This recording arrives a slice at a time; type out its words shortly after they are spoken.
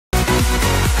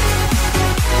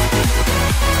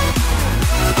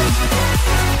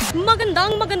maganda.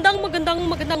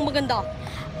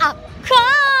 Ako!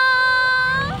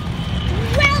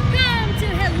 Welcome to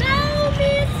Hello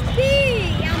Miss B!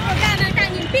 Ang programang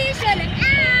tanging bisyo lang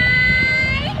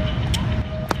ay...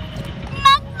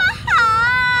 magmahal!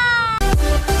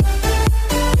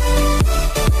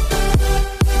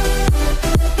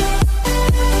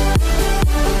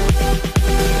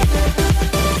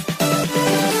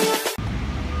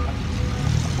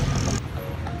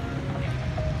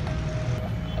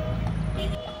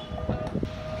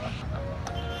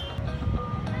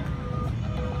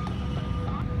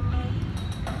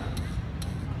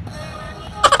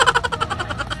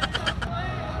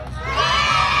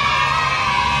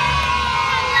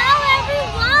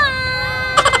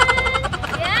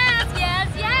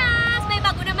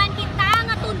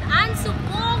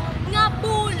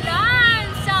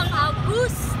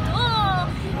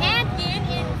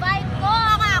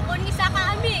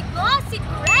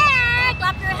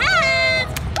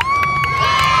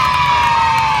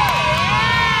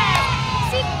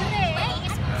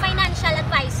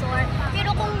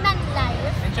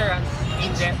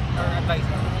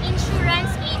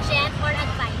 Insurance agent or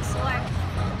advisor.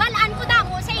 Balaan ko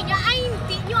damo sa inyo ay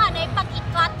hindi nyo anay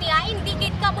pag-ikat niya, hindi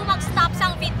gid ka mo mag-stop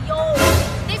sang video.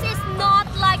 This is not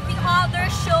like the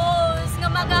other shows nga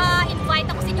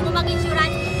mag-invite ako sa inyo mo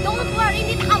mag-insurance. Don't worry,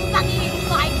 hindi na kang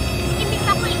pag-invite. Hindi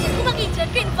ka po agent, kung mag-agent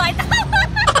ka invite.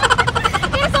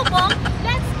 Kaya so po,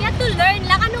 let's get to learn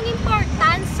lang anong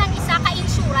importance sang isa ka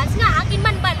insurance nga akin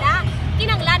man bala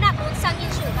kinanglan ako sang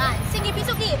insurance. Sige,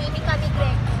 bisugiri ni kami,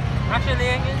 Greg. Actually,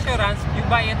 yung insurance, you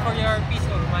buy it for your peace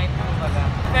of mind.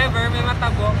 If ever may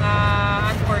matabo nga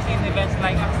unforeseen events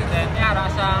like accident, yara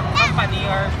sa company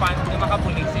or fund na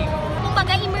makabulig sa inyo.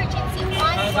 Kumbaga emergency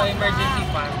fund. Emergency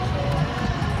fund.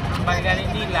 Ang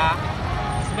bagaling nila,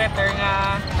 it's better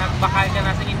nga nagbakal ka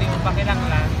na sa hindi mo pa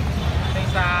kinanglan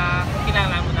kaysa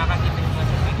kinanglan mo na kung hindi mo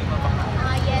sa hindi mo bakal.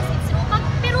 Yes, it's true.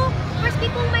 Pero, first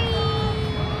kung may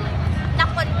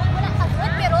nakon mo, wala sa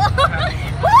food, pero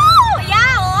woo!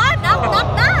 Yeah, oh! Knock!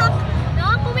 No?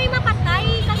 Kung may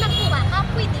mapatay kang nagkuha ka,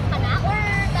 pwede pa na? Or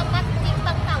dapat hindi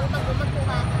pang tao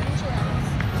magkuha ng insurance?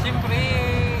 Siyempre,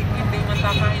 hindi man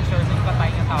taka-insure sa patay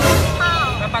ng tao.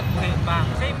 Dapat buhay pa.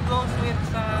 Same goes with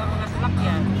sa mga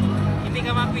salakyan. Hindi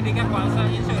ka man pwede ka kuha sa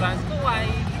insurance kuway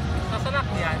sa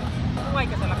salakyan. Kuway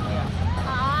ka salakyan.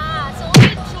 So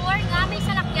make sure nga may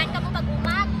salakyan ka mo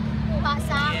pag-umag kuha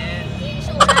sa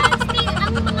insurance.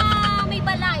 Ang mga may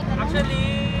balay. Actually,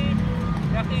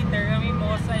 cater kami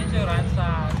mo sa insurance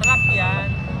sa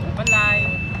salakyan, balay,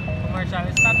 commercial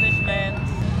establishments,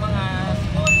 mga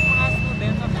schools, mga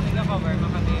students, actually na-cover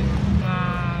mga din.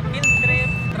 Field trip,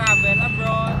 travel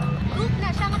abroad. Group na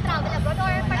siya nga travel abroad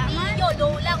or party YOLO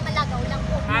lang, malagaw lang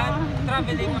po?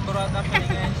 Traveling abroad, actually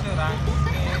nga insurance is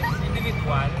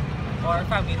individual or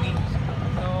family.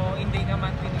 So, hindi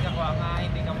naman pwede ka ko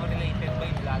hindi ka mo related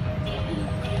by blood.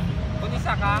 Kung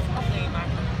isa ka, okay man.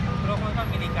 Pero kung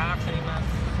family ka, actually mas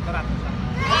barato siya.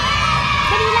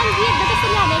 Dali lang, Gid. Kasi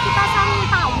nga, kita sang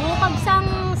tao, pag sang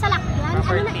salakyan, properties.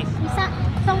 Ano na, isa,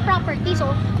 sang property. So,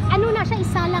 ano na siya,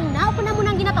 isa lang na. O kung na mo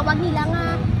nang ginatawag nila nga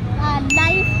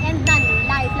life and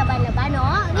non-life, laban-laban, no?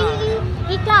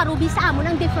 Iklaro, bisa mo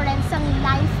ng difference ng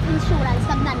life insurance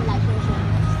at non-life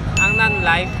insurance. Ang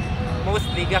non-life,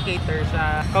 mostly ga-cater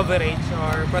sa coverage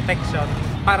or protection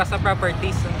para sa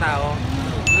properties ng tao.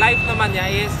 Life naman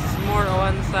niya is more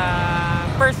on sa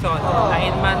person.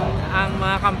 Lain man ang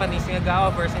mga companies nga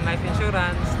ga-offer sa life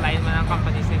insurance, lain man ang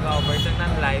companies nga ga-offer sa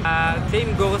non-life.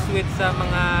 Same goes with sa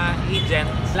mga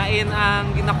agents. Lain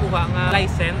ang ginakuha nga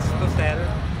license to sell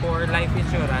for life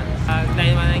insurance.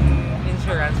 Lain man ang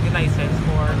insurance nga license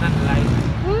for non-life.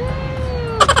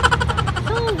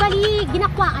 So, bali,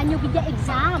 ginakwaan nyo bigya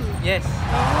exam? Yes.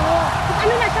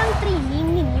 Ano na siyang training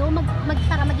ninyo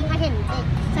para maging ahente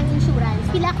sa insurance?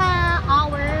 Pila ka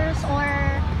hours or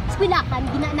pilakan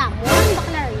ginanamon?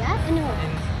 Baccalaureate? Ano?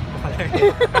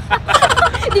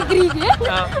 Degree din?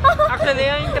 Actually,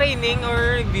 yung training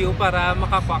or review para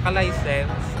makakuha ka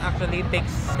license actually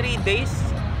takes 3 days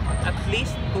at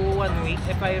least to 1 week.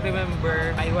 If I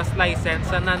remember, I was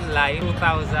licensed sa non-life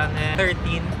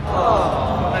 2013. So,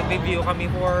 nag-review kami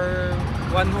for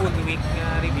 1 whole week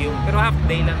review. Pero half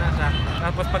day lang na siya.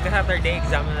 Tapos pagka-Saturday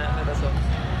exam na so.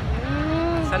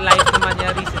 Sa live naman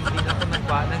niya recently na ako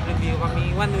nag-review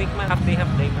kami 1 week man, half day man.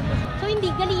 So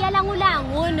hindi galiya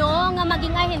lango-lango, no? Nga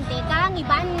maging ahente ka, ang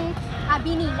iban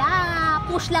nila,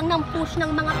 push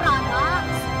ng mga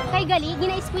products. Kay gali,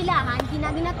 gina-eskwelahan,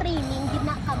 gina-training,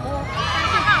 gina-kamo.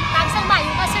 Kag sa mayo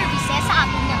ka services sa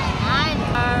ating naganan.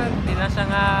 Hindi na siya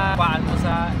nga paan mo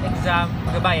sa exam,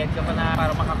 gabayad ka pa na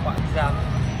para makakuha exam.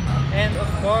 And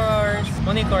of course,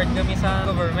 monitored kami sa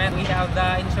government. We have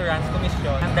the insurance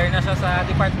commission. Under na siya sa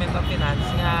Department of Finance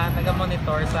nga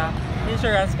taga-monitor sa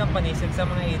insurance companies at sa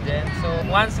mga agents. So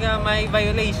once nga may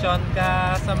violation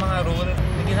ka sa mga rule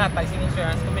na ginhatag sa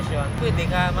insurance commission, pwede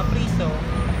ka mapriso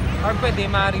or pwede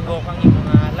ma-revoke ang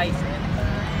iyong license.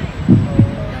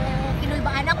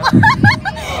 Kinulbaan ako.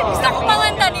 Gusto ko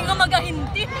pangandanin nga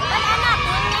magahinti. Wala na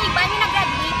po, may iba ni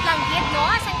nag-graduate lang hit, no?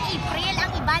 Sa April,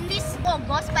 ang iba this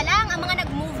August pa lang ang mga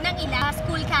nag-move ng ilang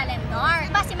school calendar.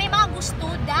 Kasi may mga gusto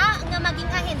da nga maging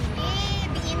ahente.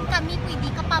 Diin kami pwede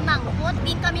ka pamangkot,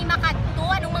 din kami makadto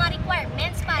anong mga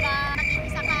requirements para maging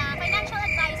isa ka financial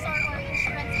advisor or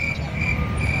insurance agent.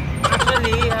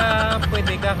 Actually,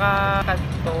 pwede ka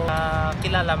kakadto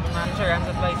kilala mga insurance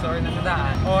advisor na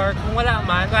kadaan. Or kung wala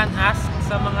man, you can ask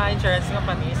sa mga insurance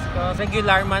companies because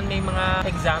regular man may mga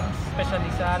exams,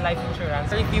 especially sa life insurance.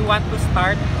 So if you want to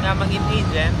start nga maging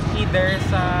agent, either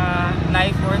sa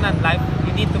life or non-life,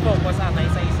 you need to focus anay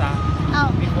sa isa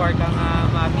before ka nga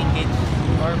mag-engage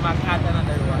or mag-add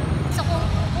another one. So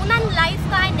kung non-life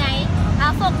ka na,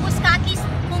 focus ka at least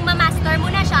kung ma-master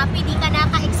mo na siya, pwede ka na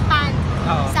ka-expand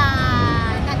sa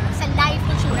life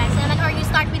insurance naman, or you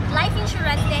start with life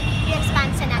insurance then you expand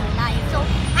sa non-life. So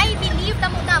I believe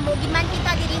damo-damo giman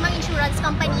kita diri mga insurance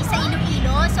company sa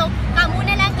Iloilo. So kamo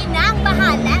na lang inang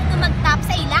bahala kung mag-tap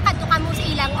sa ila kadto kamo sa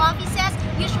ilang offices,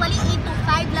 usually 8 to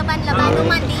 5 laban-laban no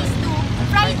Mondays to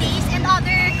Fridays, and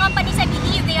other companies I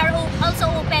believe they are also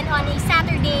open on a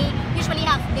Saturday, usually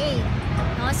half day.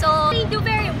 No? So thank you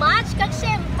very much kag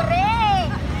syempre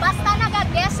basta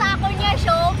nag-guest sa ako niya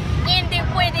show, hindi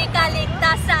pwede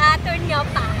kaligtas sa aton niya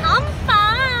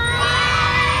pahampang.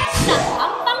 Sa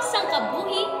hampang sang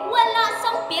kabuhi, wala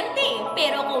sang perde.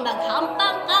 Pero kung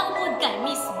maghampang ka upod kay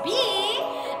Miss B,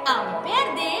 ang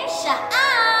perde siya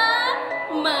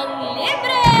ang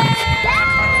manglibre.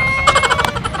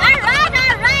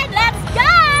 Alright, let's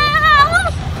go!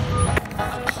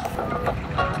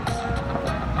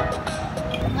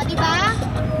 O diba?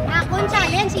 Akong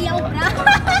challenge, iya obra.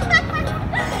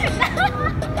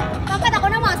 Dapat ako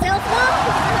na muscles mo.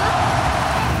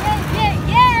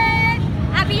 Yeah.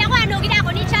 Abi ako ano gina ako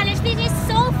ni challenge. This is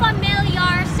so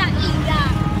familiar sa ila.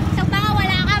 So baka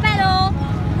wala ka pero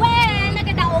well,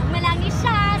 nagadaog man lang ni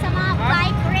siya sa mga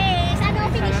bike race. Ano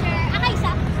finisher?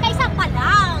 Kaysa pa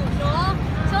lang, no?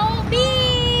 So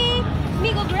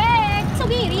Migo Greg, so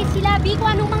giri sila bi ko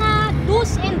anong mga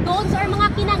do's and don'ts or mga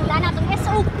kinanglan natong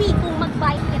SOP kung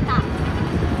mag-bike kita.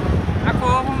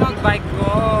 Ako, kung mag-bike ko,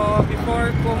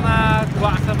 before ko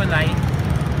magwa sa balay,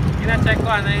 ina-check ko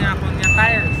ano yung akong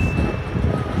tires.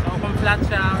 So, kung flat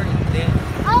siya or hindi.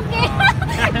 Okay.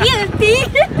 Guilty.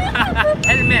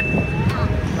 Helmet.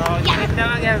 So, need na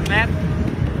mag-helmet.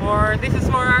 Or, this is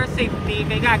for our safety.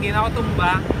 Kay gagin ako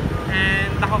tumba.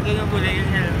 And ako yung gulay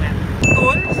yung helmet.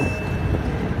 Tools.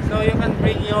 So, you can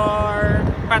bring your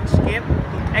patch kit.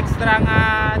 Extra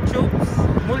nga tubes.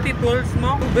 Multi-tools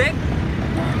mo. Tubig.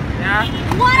 Yeah.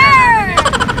 Water!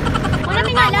 Wala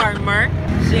tingala. Warmer,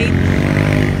 shade,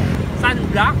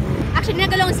 sunblock. Actually,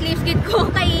 nagalong sleeves gid ko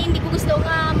kay hindi ko gusto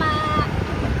nga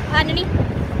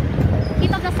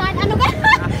heat of the sun. Ano ba?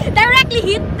 Directly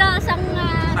hit the sun.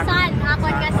 Ako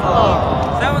ang kasi.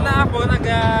 So, una ako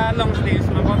nag-long sleeves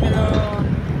mo pero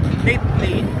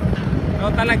lately, so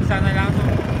talagsa na lang so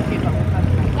kita ko.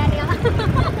 Gani ako.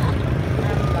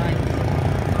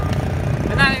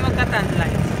 Manami magka-tan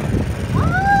lights.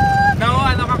 Daw,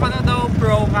 ano ka na daw,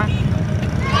 pro ka?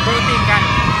 Protein ka.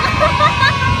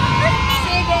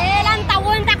 Sige, lang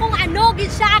tawon ta kung ano, gid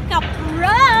siya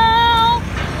ka-pro.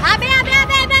 Abe.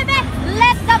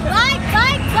 Let the bike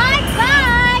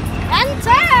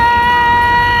enter!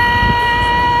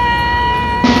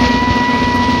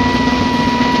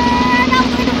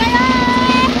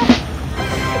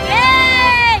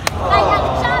 Yay! Kaya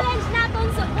challenge natin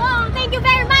sa buong. Thank you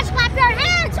very much. Clap your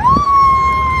hands! Woo!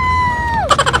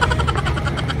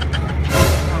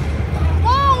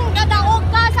 Kung dadaog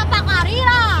ka sa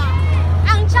pakarira,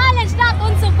 ang challenge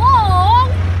natin sa buong,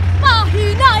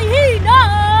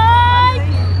 pahinay-hinay!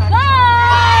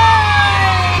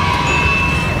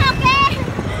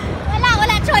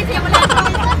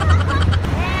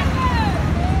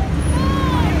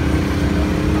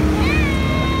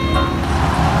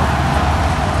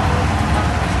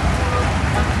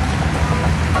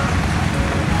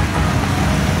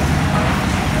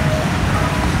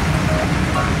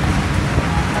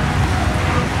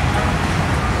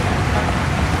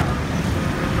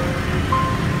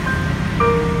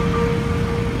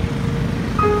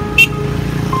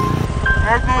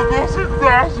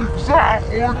 Nasig-nasig sa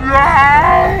ako niya!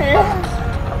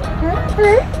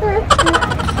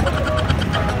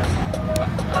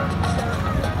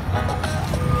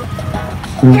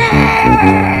 Oo,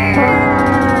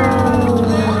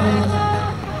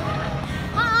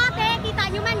 te,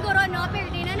 kita nyo man guro, no? Pero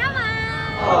di na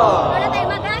naman. Wala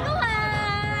tayong magagawa.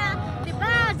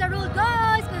 Diba, the rule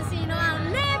goes kung sino ang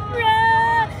libre.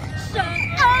 Siya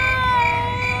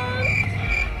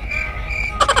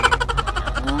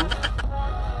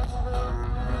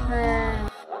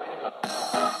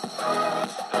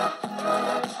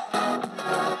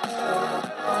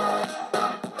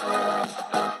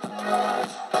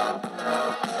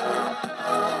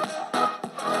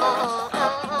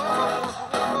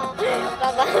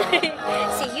bye-bye.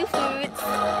 See you, foods.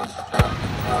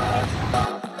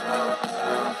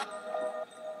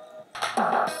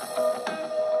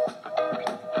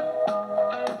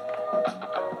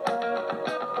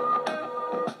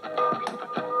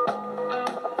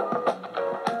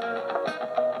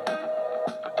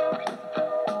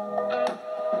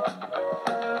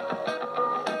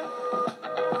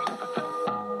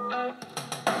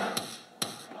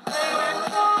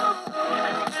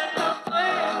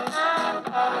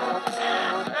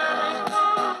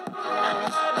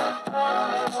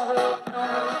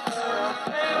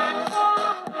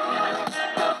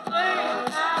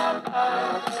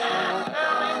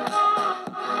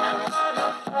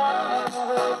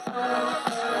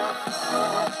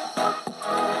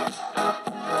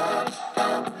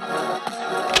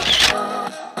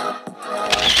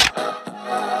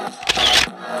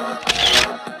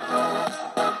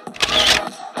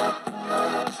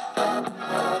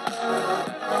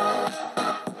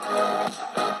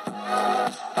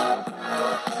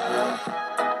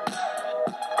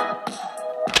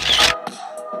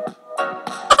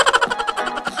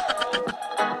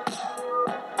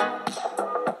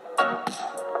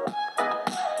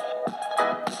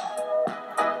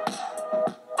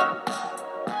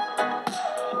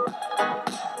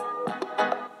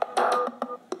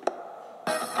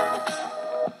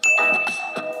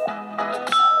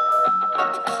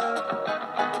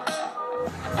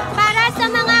 Sa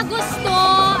mga gusto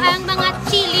ang mga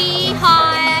chili,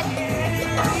 hot,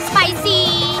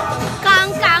 spicy,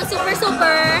 kang-kang,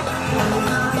 super.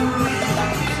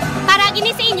 Para gini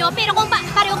sa inyo, pero kung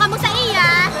pareho ka mo sa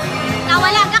iya, na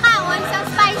wala ka kaon sa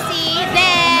spicy,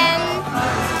 then,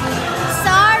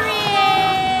 sorry!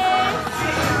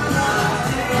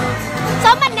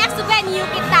 So, next venue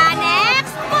kita,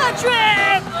 next food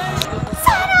trip!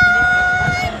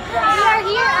 Sarap! We are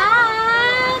here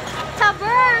at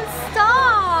Tavern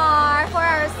for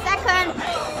our second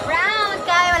round.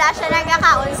 Kaya wala siya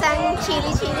nagkakaon sa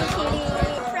chili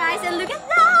fries. And look at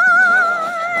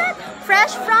that!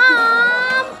 Fresh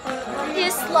from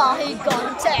Isla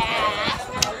Higante.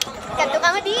 Kanto ka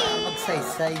mo di.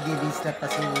 Magsaysay, dilis na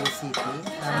Pasig City.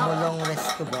 Ang Mulong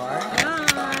Resto Bar.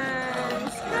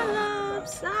 Nice!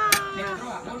 Kalapsa!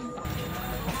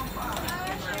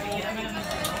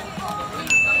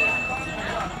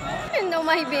 No,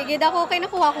 mahibigid ako. Kaya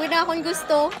nakuha ko na akong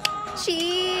gusto.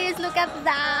 Cheese! Look at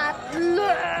that!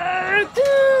 Look!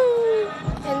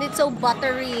 And it's so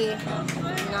buttery.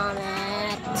 Love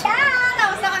it! Yeah!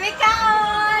 Tapos na kami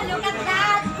kaon! Look at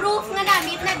that! Proof nga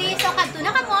namit na di. So, kanto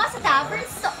na ka mo sa Tavern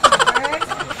Store.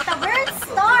 Tavern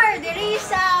Store! Diri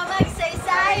sa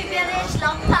Magsaysay Village,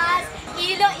 Longpas,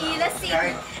 Iloilo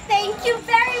City. Thank you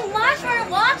very much for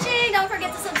watching! Don't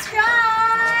forget to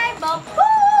subscribe! Bye-bye!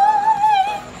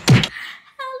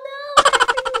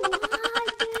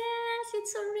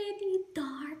 It's already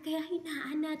dark, kaya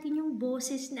hinaan natin yung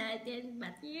boses natin.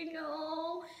 But you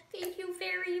know, thank you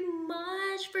very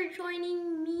much for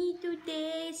joining me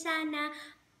today. Sana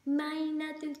may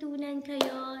natutunan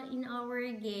kayo in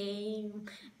our game.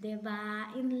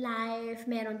 Diba? In life,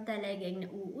 meron talagang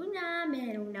nauuna,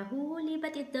 merong nahuli,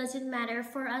 but it doesn't matter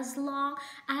for as long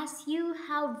as you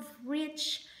have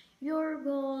reached your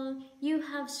goal, you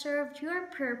have served your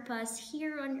purpose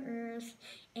here on earth,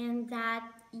 and that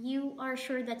you are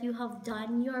sure that you have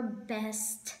done your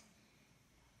best.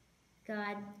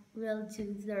 God will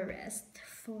do the rest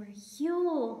for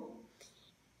you.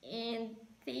 And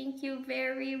thank you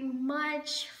very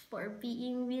much for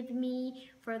being with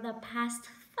me for the past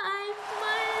 5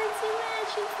 months.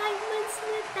 Imagine 5 months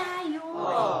na tayo.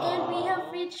 And we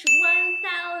have reached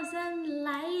 1,000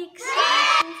 likes on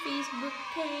our Facebook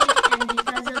page. And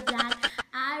because of that,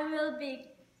 I will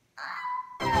be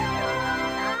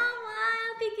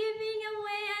giving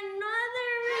away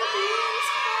another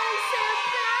Rubeinspired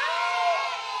surprise.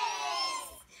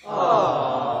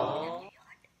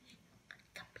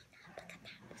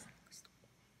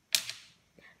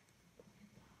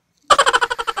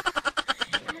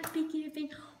 I'll be giving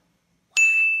 1,000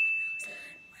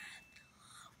 worth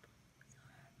of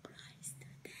surprise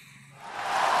today.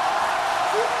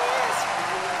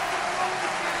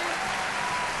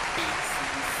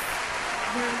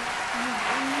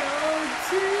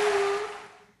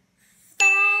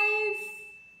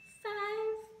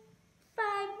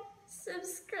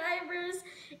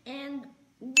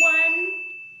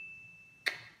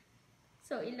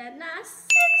 formula na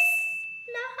 6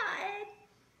 lahat.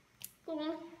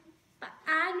 Kung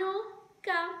paano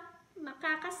ka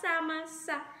makakasama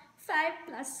sa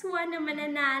 5+1 na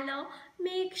mananalo,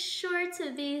 make sure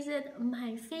to visit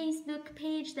my Facebook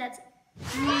page. That's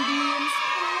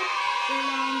Rubeinspired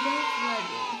Ilonggo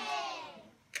Vlogging.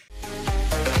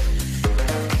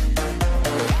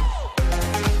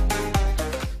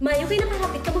 Mayo kayo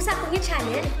nakakapit ka mo sa akong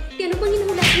channel. Kaya ano pang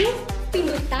hinuhulat mo?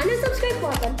 Pindutan ang subscribe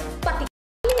button, pati